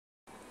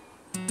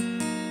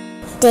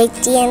update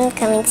TN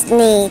Cummings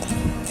need.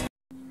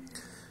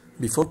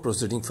 Before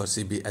proceeding for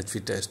CB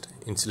HV test,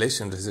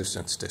 insulation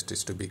resistance test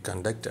is to be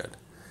conducted.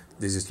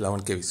 This is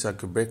 11 kV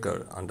circuit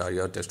breaker and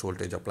IR test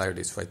voltage applied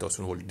is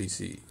 5000 volt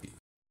DC.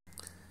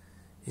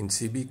 In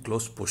CB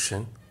closed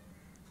position,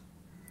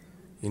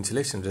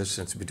 insulation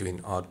resistance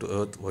between R to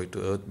earth, Y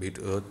to earth, B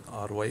to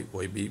earth, RY,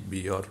 YB,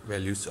 BR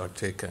values are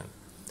taken.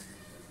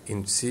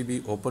 In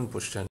CB open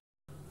position,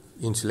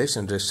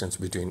 insulation resistance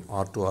between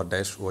R to R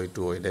dash, Y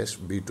to Y dash,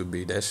 B to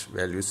B dash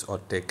values are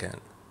taken.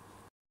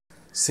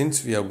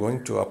 Since we are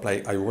going to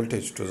apply high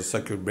voltage to the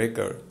circuit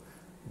breaker,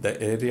 the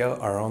area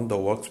around the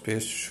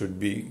workspace should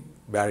be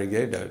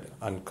barricaded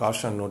and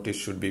caution notice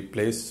should be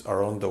placed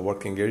around the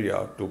working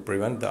area to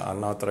prevent the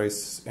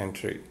unauthorized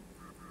entry.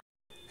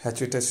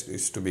 HV test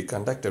is to be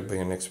conducted by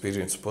an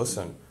experienced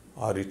person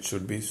or it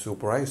should be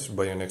supervised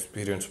by an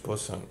experienced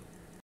person.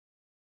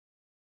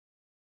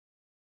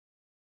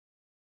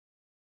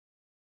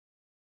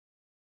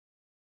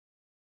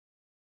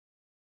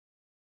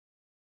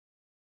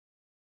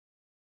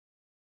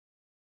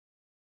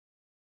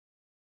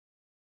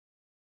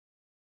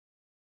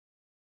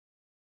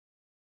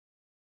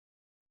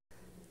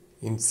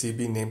 In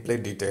CB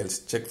nameplate details,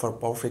 check for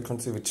power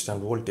frequency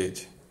withstand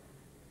voltage.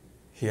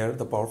 Here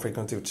the power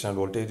frequency withstand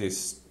voltage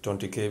is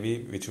 20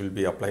 kV which will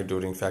be applied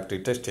during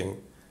factory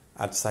testing.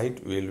 At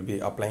site we will be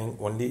applying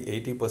only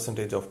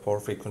 80% of power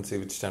frequency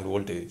withstand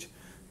voltage,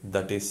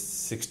 that is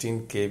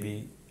 16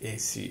 kV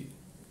AC.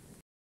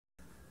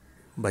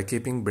 By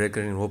keeping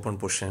breaker in open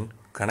position,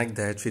 connect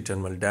the HV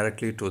terminal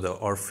directly to the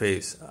OR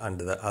phase and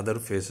the other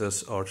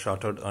phases are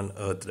shorted and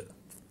earthed.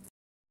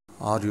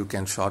 Or you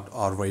can short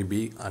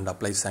RYB and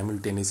apply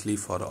simultaneously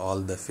for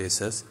all the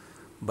phases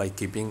by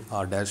keeping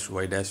R dash,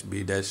 Y dash,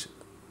 B dash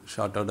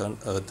shorted and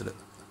earthed.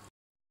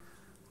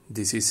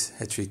 This is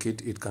HV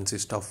kit. It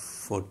consists of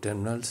 4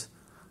 terminals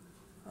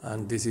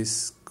and this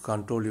is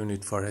control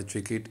unit for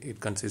HV kit. It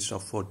consists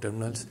of 4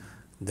 terminals.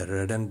 The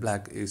red and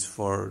black is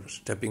for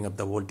stepping up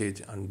the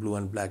voltage and blue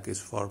and black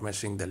is for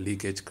measuring the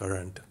leakage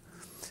current.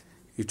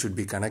 It should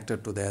be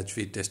connected to the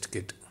HV test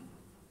kit.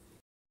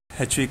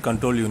 HV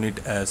control unit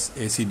has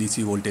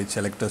AC-DC voltage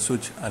selector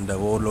switch and the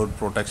overload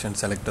protection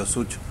selector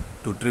switch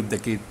to trip the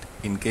kit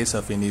in case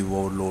of any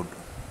overload.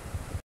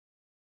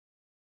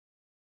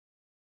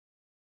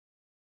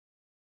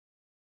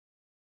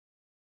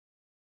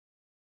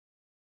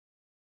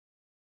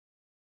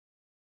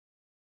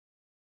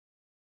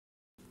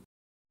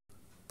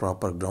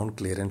 Proper ground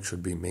clearance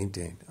should be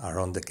maintained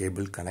around the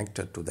cable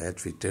connected to the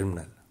HV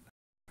terminal.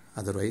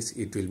 Otherwise,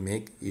 it will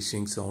make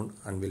hissing sound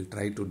and will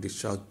try to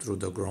discharge through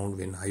the ground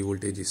when high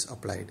voltage is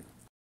applied.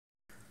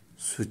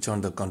 Switch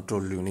on the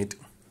control unit.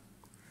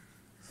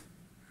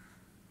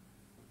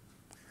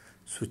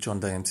 Switch on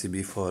the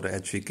MCB for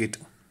HV kit.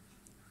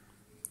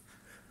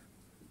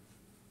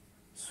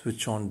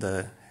 Switch on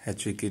the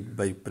HV kit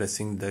by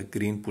pressing the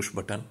green push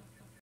button.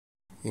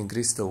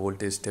 Increase the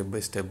voltage step by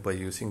step by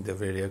using the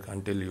variac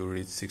until you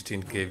reach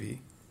 16 kV.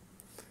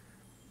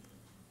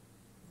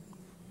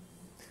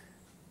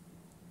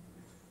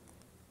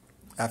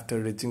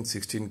 After reaching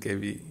 16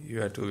 kV,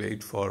 you have to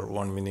wait for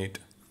 1 minute.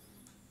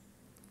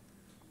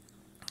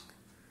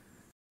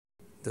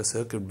 The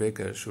circuit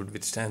breaker should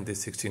withstand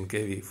this 16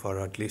 kV for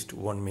at least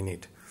 1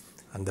 minute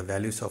and the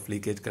values of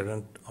leakage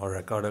current are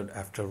recorded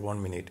after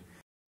 1 minute.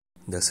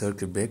 The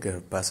circuit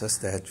breaker passes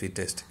the HV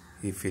test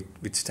if it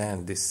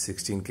withstands this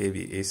 16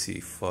 kV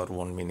AC for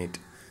 1 minute.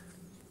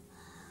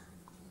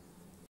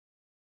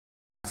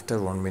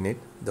 After 1 minute,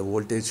 the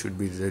voltage should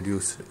be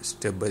reduced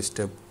step by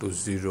step to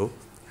 0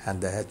 and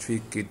the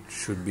HV kit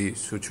should be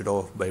switched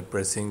off by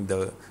pressing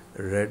the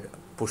red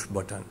push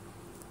button.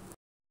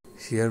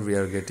 Here we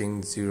are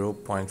getting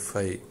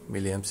 0.5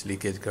 milliamps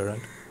leakage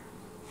current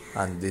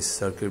and this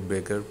circuit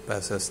breaker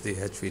passes the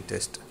HV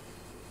test.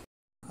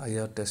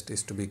 IR test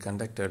is to be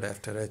conducted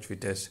after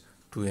HV test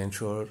to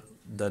ensure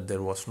that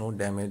there was no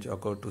damage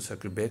occurred to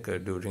circuit breaker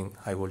during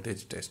high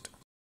voltage test.